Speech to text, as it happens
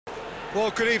Well,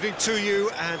 good evening to you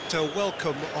and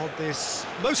welcome on this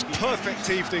most perfect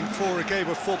evening for a game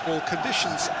of football.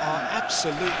 Conditions are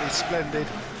absolutely splendid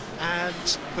and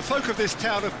the folk of this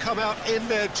town have come out in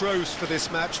their droves for this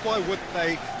match. Why wouldn't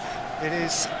they? It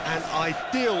is an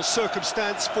ideal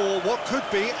circumstance for what could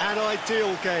be an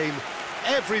ideal game.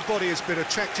 Everybody has been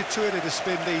attracted to it. It has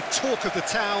been the talk of the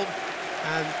town,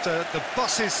 and the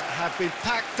buses have been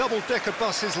packed, double-decker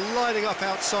buses lining up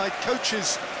outside.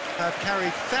 Coaches have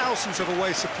carried thousands of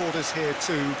away supporters here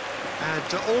too,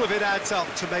 and all of it adds up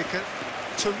to make a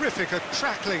terrific, a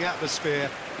crackling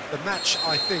atmosphere. The match,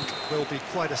 I think, will be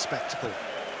quite a spectacle.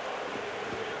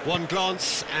 One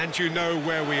glance and you know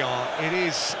where we are. It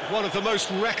is one of the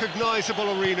most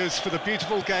recognisable arenas for the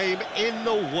beautiful game in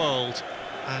the world,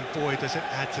 and boy does it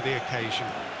add to the occasion.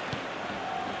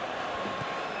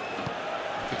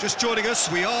 If you're just joining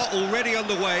us, we are already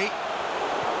underway.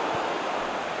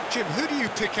 Jim, who do you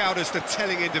pick out as the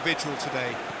telling individual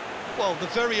today? Well, the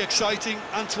very exciting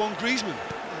Antoine Griezmann.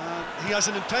 He has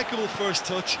an impeccable first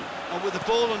touch, and with the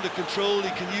ball under control, he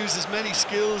can use his many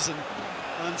skills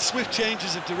and swift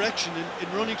changes of direction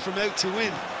in running from out to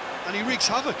in, and he wreaks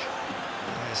havoc.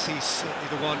 Yes, he's certainly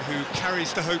the one who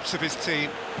carries the hopes of his team.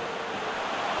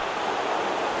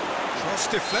 Cross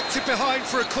deflected behind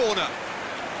for a corner.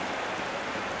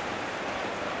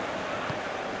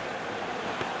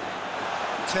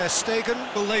 Ter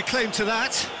Stegen, will lay claim to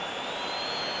that?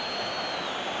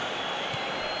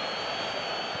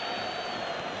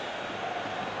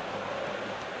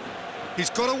 He's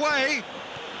got away.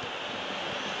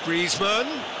 Griezmann,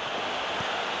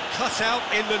 cut out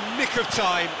in the nick of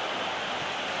time.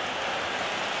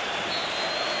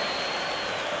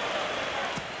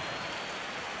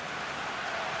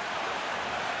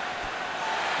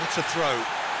 It's a throw.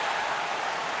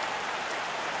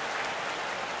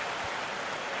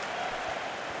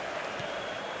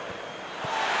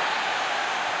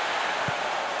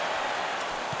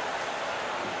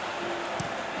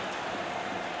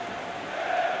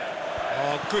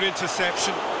 Good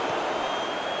interception.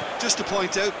 Just to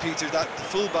point out, Peter, that the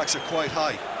fullbacks are quite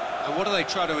high. And what do they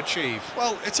try to achieve?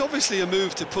 Well, it's obviously a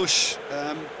move to push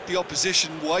the opposition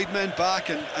wide men back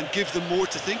and give them more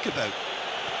to think about.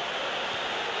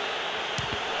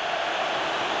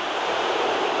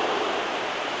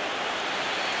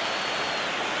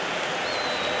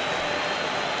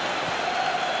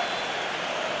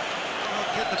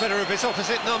 Get the better of his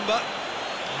opposite number.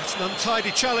 It's an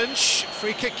untidy challenge.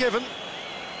 Free kick given.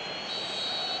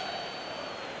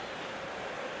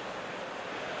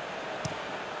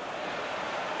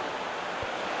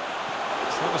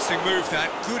 Promising move that.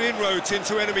 Good inroads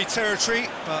into enemy territory,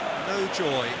 but no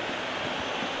joy.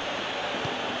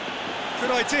 Good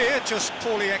idea, just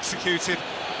poorly executed.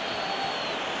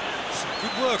 Some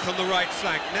good work on the right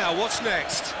flank. Now, what's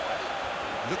next?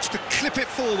 Looks to clip it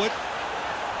forward.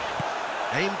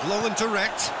 Aimed long and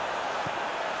direct.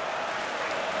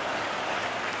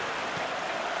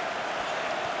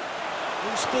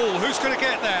 Loose ball, who's going to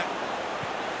get that?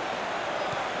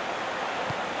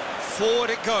 Forward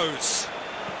it goes.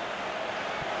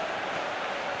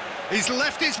 He's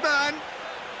left his man.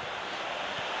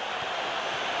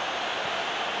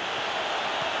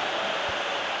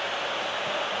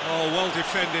 Oh, well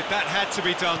defended. That had to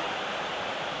be done.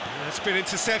 That's been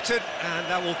intercepted, and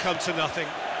that will come to nothing.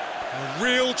 A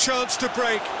real chance to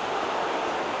break.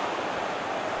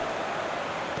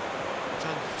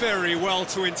 Done very well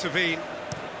to intervene.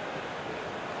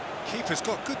 Keeper's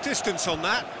got good distance on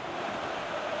that.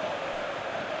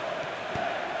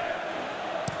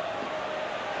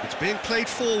 It's being played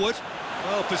forward.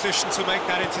 Well positioned to make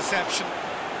that interception.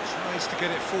 Tries to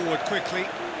get it forward quickly.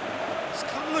 It's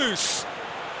come loose.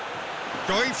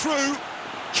 Going through.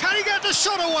 Can he get the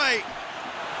shot away?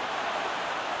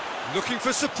 Looking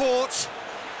for support.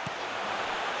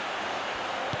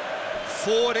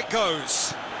 Forward it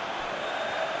goes.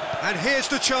 And here's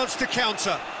the chance to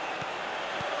counter.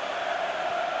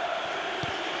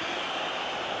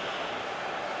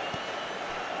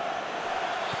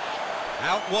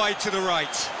 Out wide to the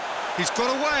right. He's got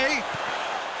away.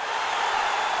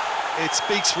 It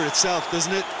speaks for itself,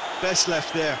 doesn't it? Best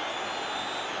left there.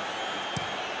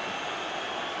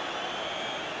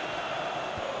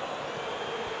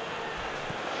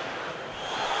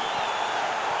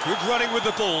 Good running with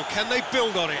the ball. Can they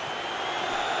build on it?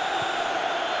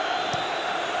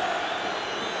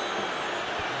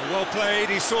 Well played,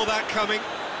 he saw that coming.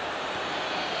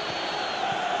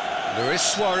 Luis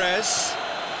Suarez.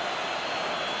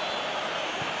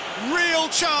 Real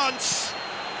chance.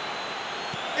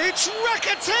 It's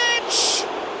Rakitic!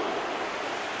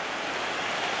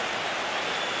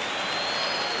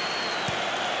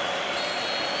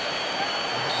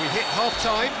 hit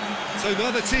half-time, so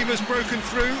neither team has broken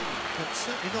through, but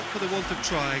certainly not for the want of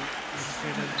trying. It's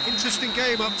been an interesting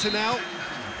game up to now,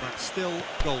 but still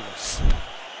goals.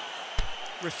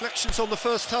 Reflections on the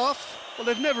first half? Well,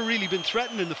 they've never really been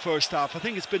threatened in the first half. I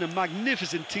think it's been a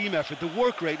magnificent team effort. The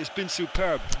work rate has been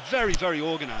superb. Very, very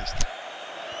organised.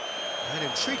 An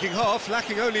intriguing half,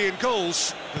 lacking only in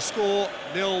goals. The score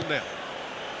 0-0. Well,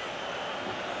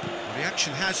 the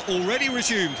action has already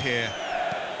resumed here.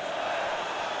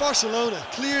 Barcelona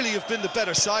clearly have been the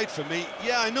better side for me.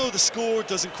 Yeah, I know the score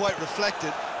doesn't quite reflect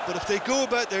it, but if they go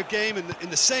about their game in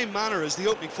the same manner as the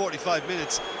opening 45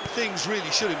 minutes, things really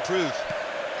should improve.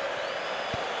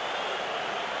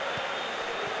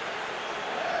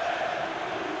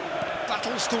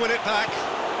 Battles to win it back.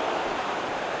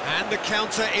 And the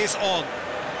counter is on.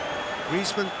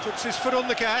 Griezmann puts his foot on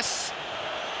the gas.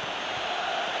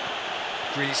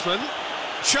 Griezmann.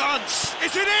 Chance!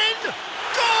 Is it in?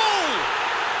 Goal!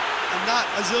 And that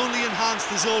has only enhanced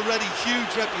his already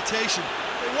huge reputation.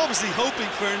 They were obviously hoping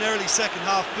for an early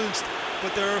second-half boost,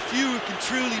 but there are a few who can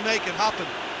truly make it happen,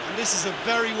 and this is a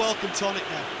very welcome tonic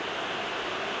now.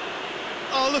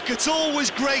 Oh, look, it's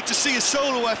always great to see a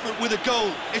solo effort with a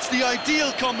goal. It's the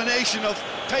ideal combination of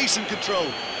pace and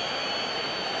control.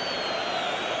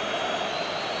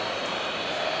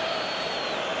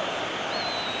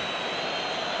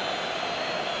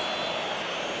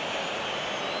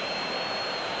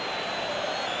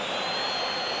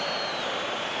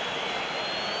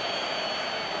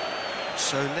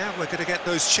 So now we're going to get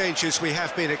those changes we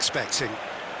have been expecting.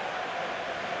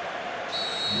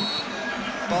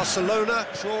 Barcelona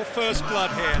draw first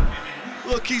blood here.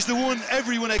 Look, he's the one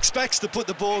everyone expects to put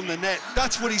the ball in the net.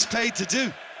 That's what he's paid to do.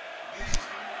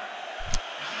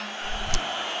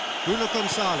 Bruno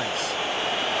Gonzalez.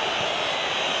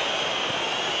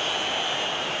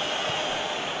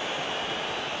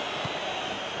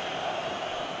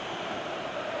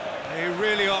 They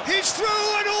really are. He's through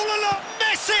and all along.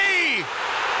 Messi!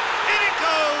 In it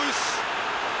goes!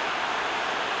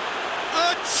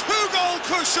 A two-goal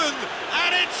cushion,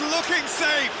 and it's looking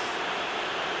safe.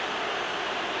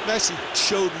 Messi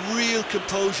showed real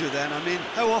composure then. I mean,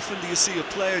 how often do you see a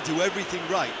player do everything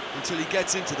right until he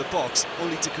gets into the box,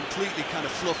 only to completely kind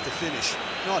of fluff the finish?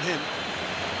 Not him.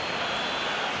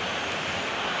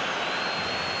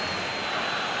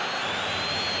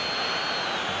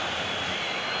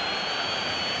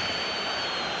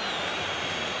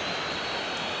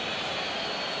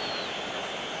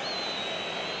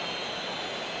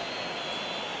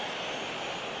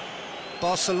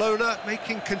 Barcelona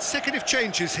making consecutive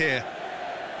changes here.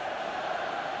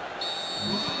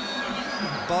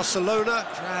 Barcelona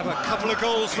grab a couple of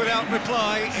goals without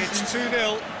reply. It's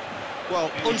 2-0.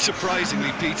 Well,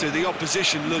 unsurprisingly, Peter, the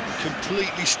opposition look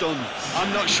completely stunned.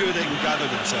 I'm not sure they can gather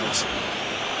themselves. Well,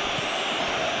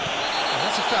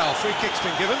 that's a foul. Free kick's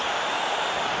been given.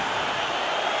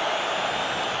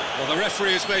 Well, the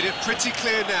referee has made it pretty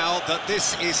clear now that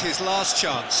this is his last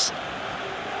chance.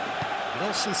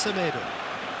 Nelson Semedo.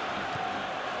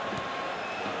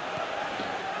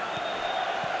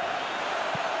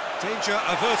 Danger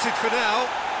averted for now.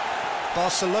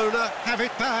 Barcelona have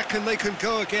it back and they can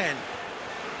go again.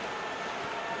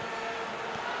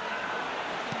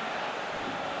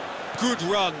 Good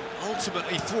run,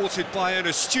 ultimately thwarted by an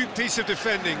astute piece of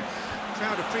defending.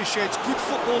 Crowd appreciates good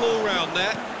football all round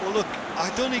there. Well, look,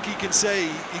 I don't think he can say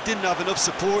he didn't have enough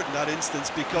support in that instance,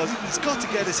 because he's got to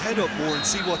get his head up more and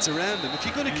see what's around him. If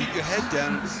you're going to keep your head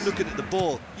down looking at the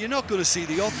ball, you're not going to see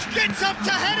the option. Gets up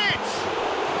to head it!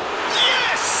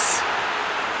 Yes!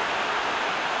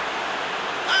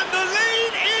 And the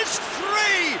lead is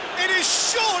 3! It is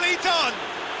surely done!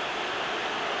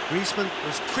 Griezmann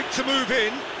was quick to move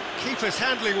in. Keeper's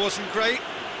handling wasn't great.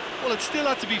 Well, it still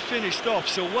had to be finished off,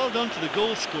 so well done to the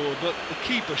goal scorer, but the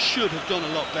keeper should have done a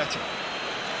lot better.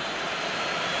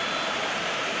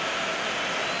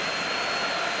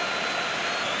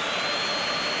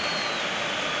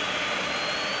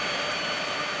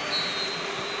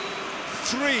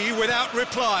 Three without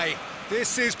reply.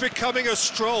 This is becoming a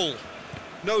stroll.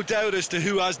 No doubt as to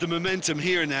who has the momentum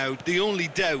here now. The only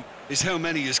doubt is how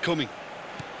many is coming.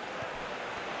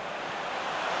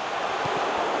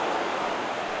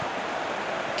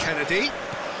 Kennedy.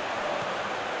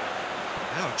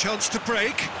 Now a chance to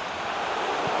break.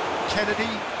 Kennedy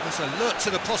is alert to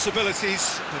the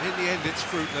possibilities, but in the end it's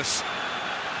fruitless.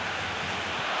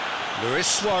 Luis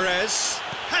Suarez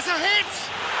has a hit!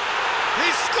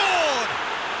 He's scored!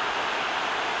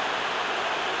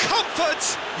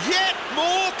 Comfort, yet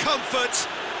more comfort,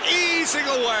 easing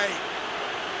away.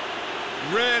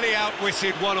 Really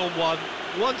outwitted one-on-one.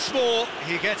 Once more,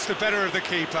 he gets the better of the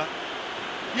keeper.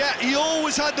 Yeah, he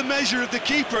always had the measure of the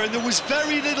keeper, and there was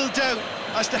very little doubt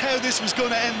as to how this was going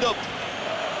to end up.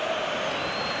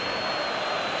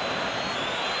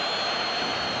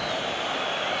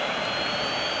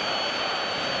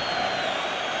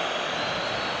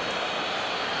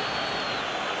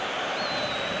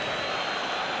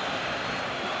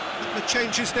 The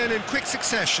changes then in quick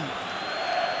succession.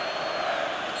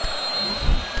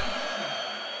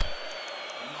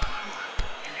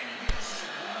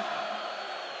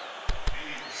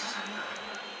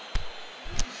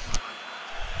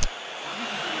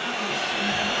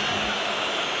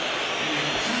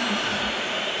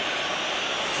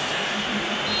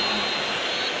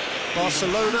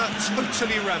 Barcelona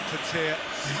totally rampant here.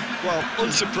 Well,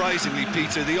 unsurprisingly,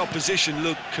 Peter, the opposition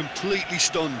look completely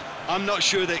stunned. I'm not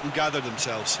sure they can gather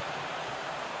themselves.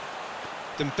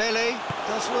 Dembele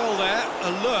does well there,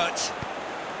 alert,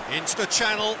 into the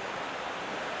channel.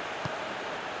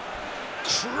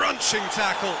 Crunching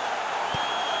tackle.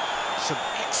 Some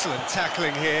excellent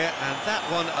tackling here, and that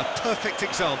one a perfect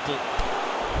example.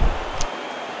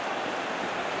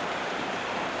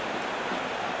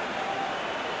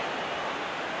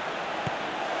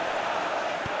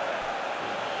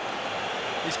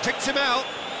 He's picked him out,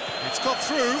 it's got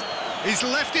through, he's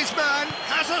left his man,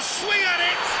 has a swing at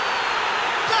it!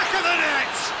 Back of the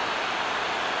net!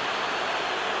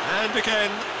 And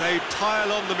again, they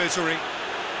pile on the misery.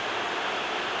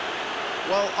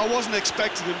 Well, I wasn't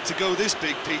expecting them to go this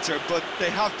big, Peter, but they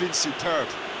have been superb.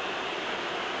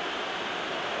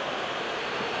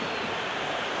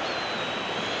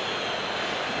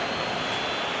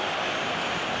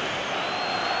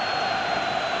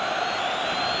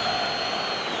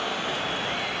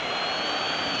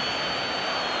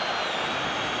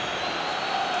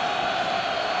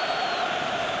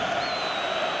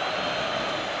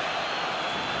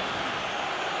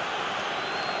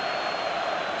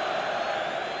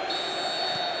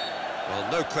 Well,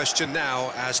 no question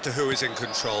now as to who is in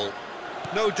control.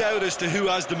 No doubt as to who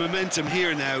has the momentum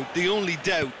here now. The only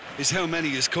doubt is how many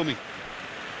is coming.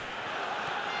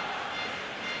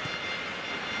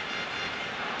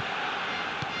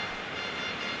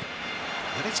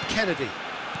 And it's Kennedy.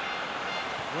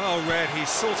 Well read, he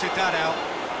sorted that out.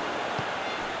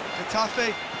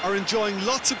 Getafe are enjoying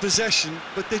lots of possession,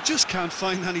 but they just can't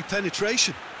find any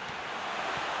penetration.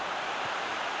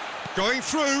 Going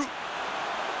through.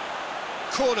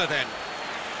 Corner then.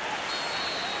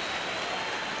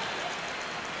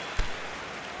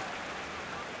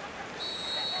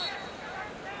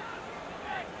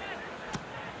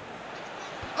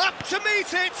 Up to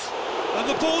meet it! And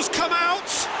the ball's come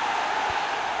out!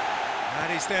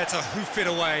 And he's there to hoof it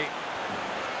away.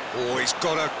 Oh, he's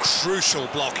got a crucial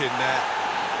block in there.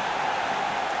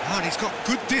 And he's got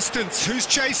good distance. Who's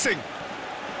chasing?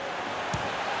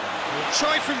 He'll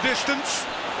try from distance.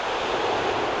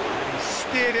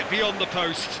 Steered it beyond the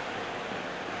post.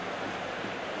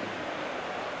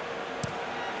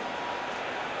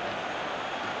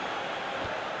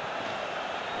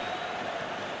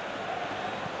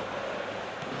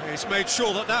 He's made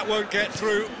sure that that won't get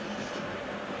through.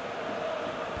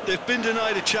 They've been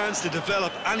denied a chance to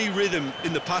develop any rhythm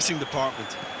in the passing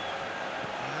department.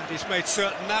 And he's made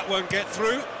certain that won't get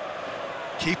through.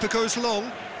 Keeper goes long.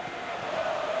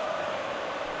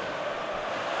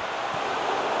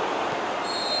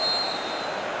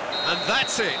 And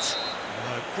that's it.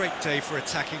 Well, a great day for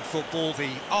attacking football. The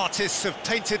artists have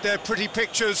painted their pretty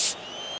pictures.